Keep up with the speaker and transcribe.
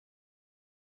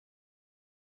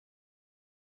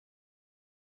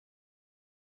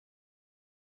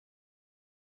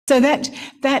So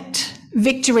that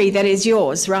victory that is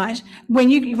yours, right?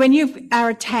 When you are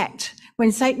attacked,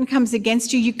 when Satan comes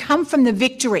against you, you come from the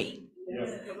victory.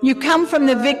 You come from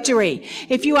the victory.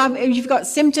 If you've got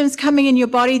symptoms coming in your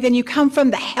body, then you come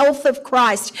from the health of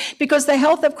Christ, because the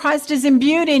health of Christ is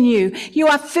imbued in you. You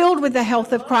are filled with the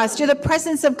health of Christ. The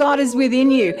presence of God is within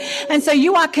you. And so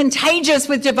you are contagious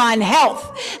with divine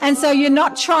health. And so you're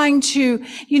not trying to,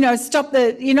 you're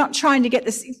not trying to get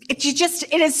this.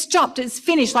 It is stopped. It's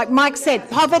finished. Like Mike said,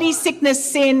 poverty,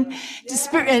 sickness, sin,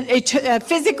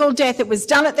 physical death. It was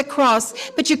done at the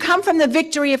cross, but you come from the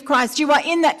victory of Christ. You are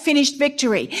in that finished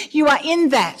victory. You are in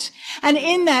that. And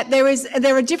in that,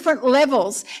 there are different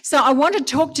levels. So I want to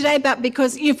talk today about,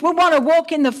 because if we want to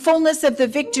walk in the fullness of the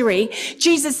victory,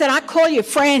 Jesus said, I call you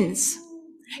friends.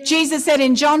 Jesus said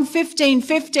in John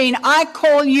 15:15, I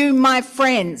call you my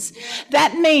friends.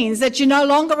 That means that you're no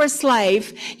longer a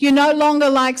slave. You're no longer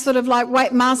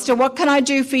wait, master, what can I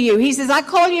do for you? He says, I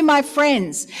call you my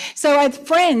friends. So as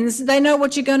friends, they know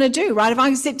what you're going to do, right? If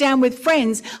I sit down with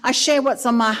friends, I share what's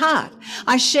on my heart.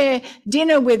 I share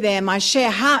dinner with them. I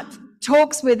share heart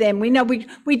talks with them.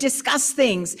 We discuss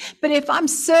things. But if I'm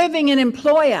serving an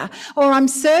employer or I'm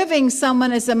serving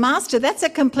someone as a master, that's a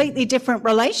completely different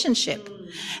relationship.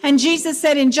 And Jesus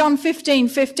said in John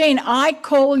 15:15, I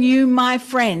call you my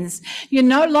friends. You're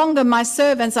no longer my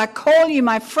servants. I call you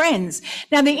my friends.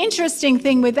 Now, the interesting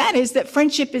thing with that is that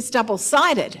friendship is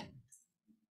double-sided.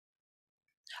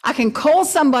 I can call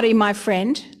somebody my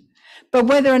friend, but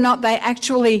whether or not they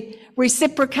actually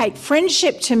reciprocate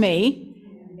friendship to me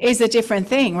is a different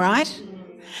thing, right?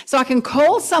 So I can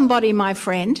call somebody my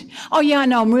friend. Oh, yeah, I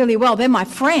know them really well. They're my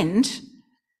friend.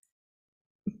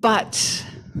 But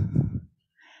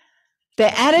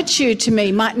their attitude to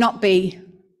me might not be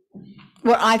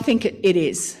what I think it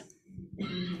is.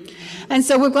 And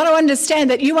so we've got to understand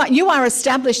that you are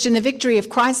established in the victory of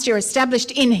Christ. You're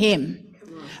established in him,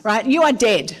 right? You are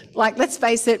dead. Like, let's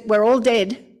face it, we're all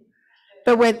dead,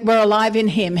 but we're alive in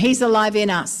him. He's alive in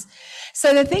us.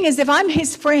 So the thing is, if I'm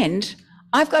his friend,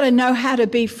 I've got to know how to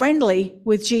be friendly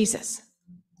with Jesus.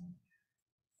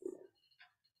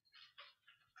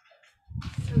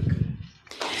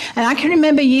 And I can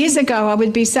remember years ago, I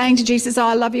would be saying to Jesus, oh,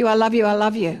 I love you, I love you, I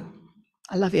love you.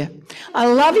 I love you. I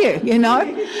love you,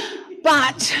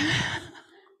 But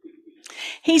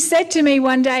he said to me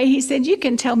one day, he said, you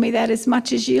can tell me that as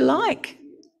much as you like.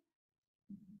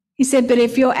 He said, but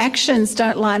if your actions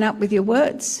don't line up with your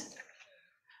words,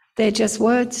 they're just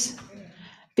words.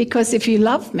 Because if you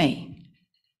love me,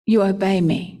 you obey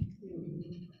me.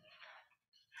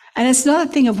 And it's not a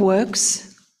thing of works.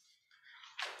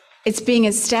 It's being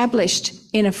established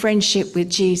in a friendship with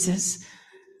Jesus.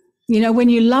 When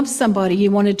you love somebody,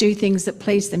 you want to do things that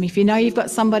please them. If you know you've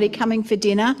got somebody coming for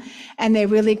dinner and they're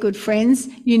really good friends,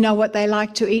 you know what they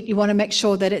like to eat, you want to make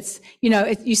sure that it's,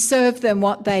 you serve them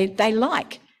what they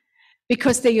like,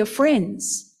 because they're your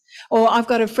friends. Or I've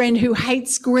got a friend who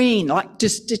hates green, like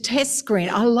just detests green.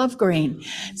 I love green.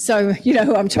 So you know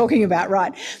who I'm talking about,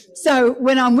 right? So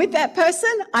when I'm with that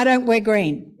person, I don't wear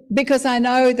green, because I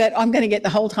know that I'm going to get the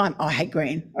whole time, oh, I hate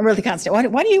green. I really can't stand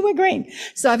it. Why do you wear green?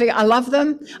 So I figure I love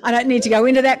them. I don't need to go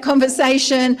into that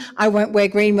conversation. I won't wear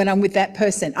green when I'm with that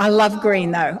person. I love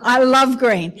green though. I love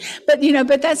green. But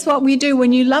but that's what we do.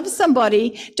 When you love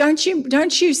somebody, don't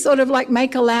you sort of like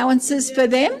make allowances for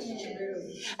them?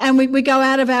 And we go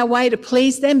out of our way to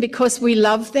please them because we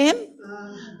love them.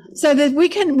 So that we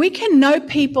can know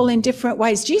people in different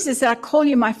ways. Jesus said, I call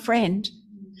you my friend.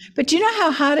 But do you know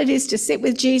how hard it is to sit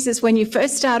with Jesus when you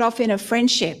first start off in a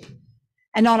friendship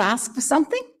and not ask for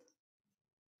something?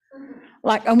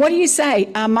 Like, and what do you say?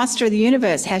 Master of the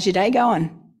universe, how's your day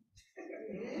going?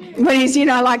 When he's,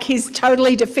 he's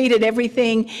totally defeated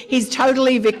everything. He's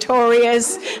totally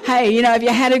victorious. Hey, have you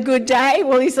had a good day?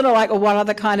 Well, he's sort of like, well, what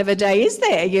other kind of a day is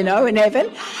there, in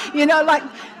heaven?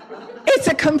 It's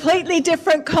a completely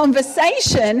different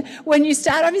conversation when you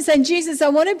start off and saying, Jesus, I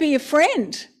want to be your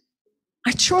friend.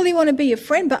 I truly want to be your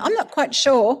friend, but I'm not quite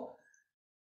sure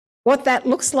what that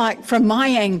looks like from my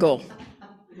angle.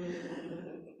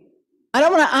 I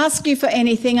don't want to ask you for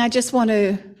anything. I just want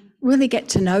to really get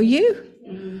to know you.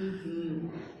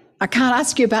 I can't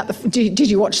ask you about did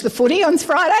you watch the footy on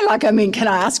Friday? Can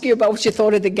I ask you about what you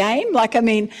thought of the game?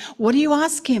 What do you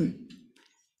ask him?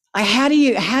 How do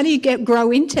you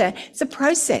grow into? It's a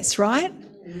process, right?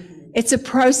 It's a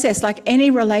process. Like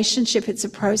any relationship, it's a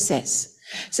process.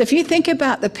 So if you think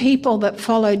about the people that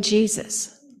followed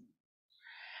Jesus,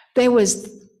 there was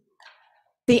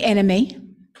the enemy.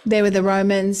 There were the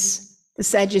Romans, the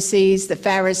Sadducees, the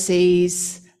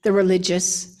Pharisees, the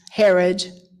religious, Herod,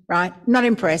 right? Not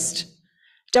impressed.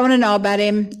 Don't want to know about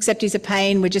him, except he's a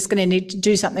pain. We're just going to need to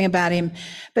do something about him.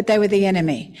 But they were the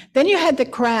enemy. Then you had the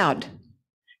crowd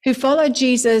who followed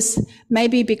Jesus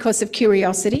maybe because of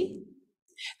curiosity.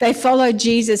 They followed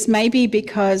Jesus maybe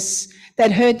because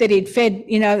they'd heard that he'd fed,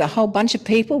 a whole bunch of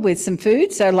people with some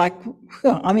food. So like,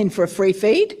 I'm in for a free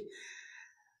feed.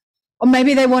 Or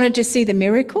maybe they wanted to see the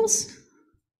miracles.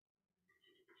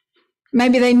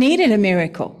 Maybe they needed a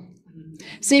miracle.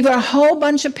 So you've got a whole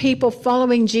bunch of people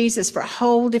following Jesus for a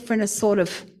whole different sort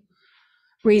of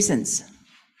reasons.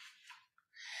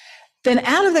 Then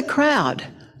out of the crowd,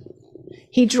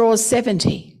 he draws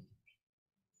 70.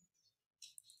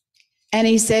 And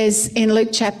he says in Luke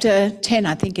chapter 10,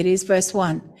 I think it is, verse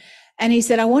 1, and he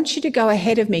said, I want you to go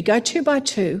ahead of me, go 2 by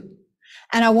 2,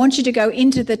 and I want you to go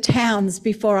into the towns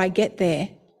before I get there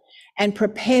and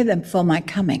prepare them for my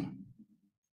coming.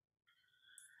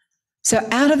 So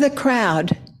out of the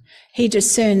crowd, he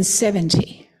discerns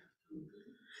 70,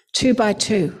 2 by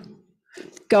 2,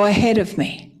 go ahead of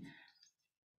me.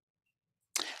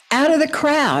 Out of the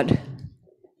crowd,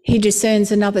 he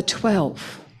discerns another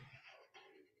 12.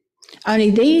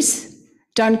 Only these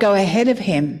don't go ahead of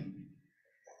him,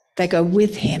 they go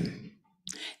with him.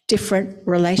 Different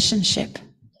relationship.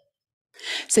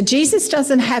 So Jesus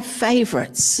doesn't have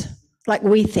favorites like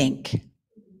we think.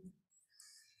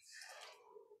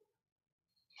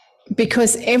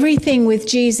 Because everything with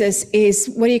Jesus is,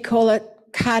 what do you call it?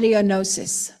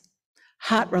 Cardionosis,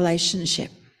 heart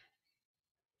relationship,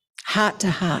 heart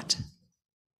to heart.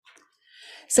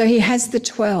 So he has the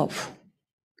 12,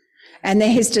 and they're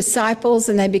his disciples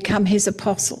and they become his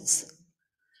apostles.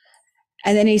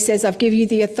 And then he says, I've given you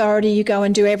the authority, you go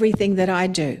and do everything that I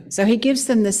do. So he gives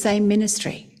them the same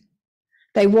ministry.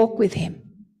 They walk with him,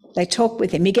 they talk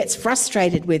with him, he gets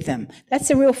frustrated with them. That's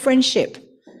a real friendship.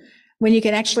 When you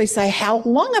can actually say, how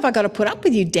long have I got to put up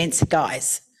with you dense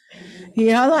guys?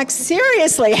 Like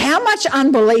seriously, how much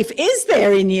unbelief is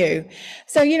there in you?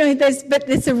 So,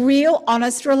 there's a real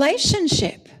honest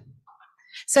relationship.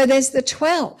 So there's the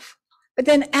 12, but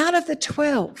then out of the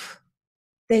 12,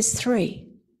 there's 3,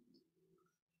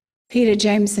 Peter,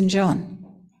 James, and John.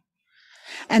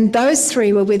 And those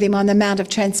 3 were with him on the Mount of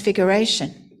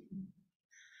Transfiguration.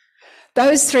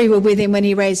 Those 3 were with him when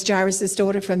he raised Jairus'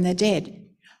 daughter from the dead.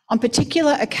 On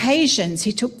particular occasions,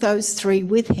 he took those 3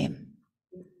 with him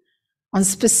on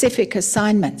specific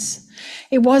assignments.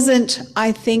 It wasn't,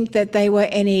 I think, that they were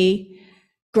any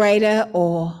greater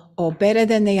or better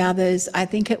than the others. I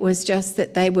think it was just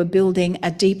that they were building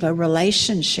a deeper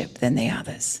relationship than the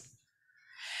others.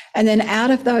 And then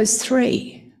out of those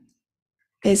 3,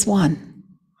 there's one,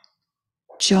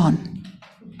 John.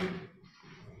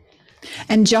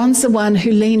 And John's the one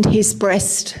who leaned his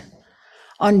breast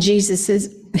on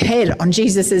Jesus's head, on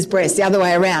Jesus's breast, the other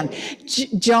way around.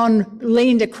 John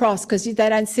leaned across because they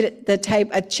don't sit at the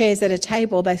chairs at a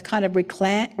table, they kind of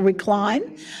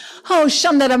recline. Oh,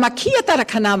 shandara makiyatara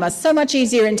kanama, so much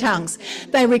easier in tongues.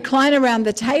 They recline around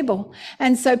the table.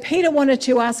 And so Peter wanted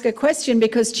to ask a question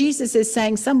because Jesus is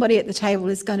saying somebody at the table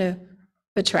is going to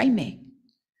betray me.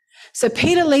 So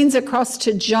Peter leans across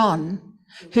to John,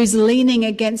 who's leaning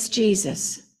against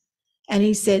Jesus, and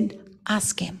he said,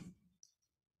 ask him.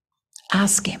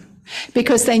 Ask him.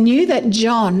 Because they knew that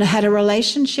John had a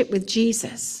relationship with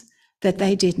Jesus that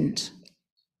they didn't.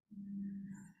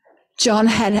 John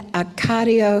had a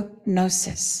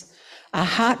cardionosis, a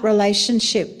heart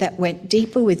relationship that went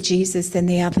deeper with Jesus than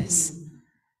the others.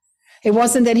 It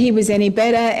wasn't that he was any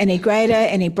better, any greater,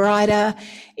 any brighter.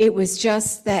 It was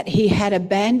just that he had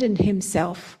abandoned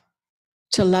himself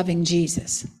to loving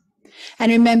Jesus.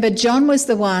 And remember, John was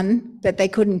the one that they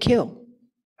couldn't kill.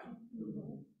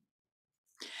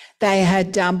 They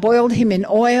had boiled him in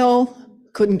oil,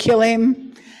 couldn't kill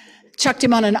him, chucked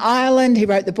him on an island. He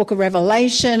wrote the book of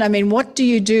Revelation. I mean, what do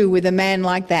you do with a man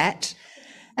like that?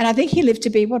 And I think he lived to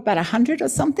be, about 100 or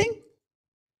something?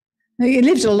 He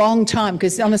lived a long time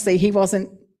because honestly, he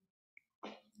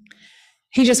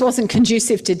just wasn't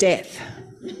conducive to death.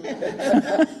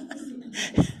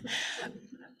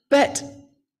 But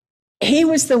he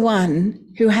was the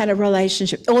one who had a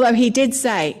relationship, although he did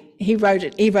say, he wrote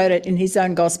it in his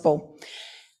own gospel,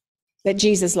 that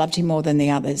Jesus loved him more than the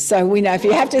others. So we know if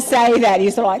you have to say that,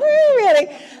 you're sort of like, oh,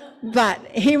 really? But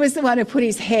he was the one who put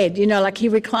his head, like he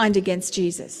reclined against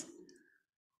Jesus.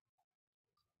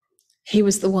 He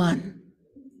was the one.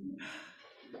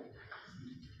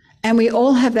 And we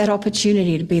all have that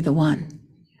opportunity to be the one.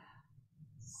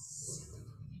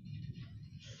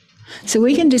 So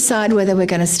we can decide whether we're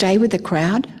going to stay with the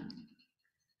crowd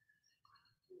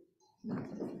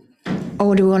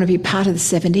or do we want to be part of the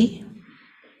 70?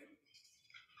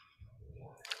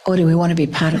 Or do we want to be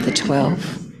part of the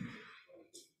 12?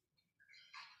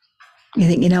 You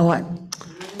think, you know what,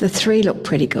 the 3 look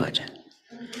pretty good,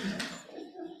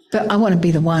 but I want to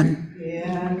be the one.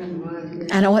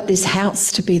 And I want this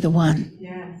house to be the one.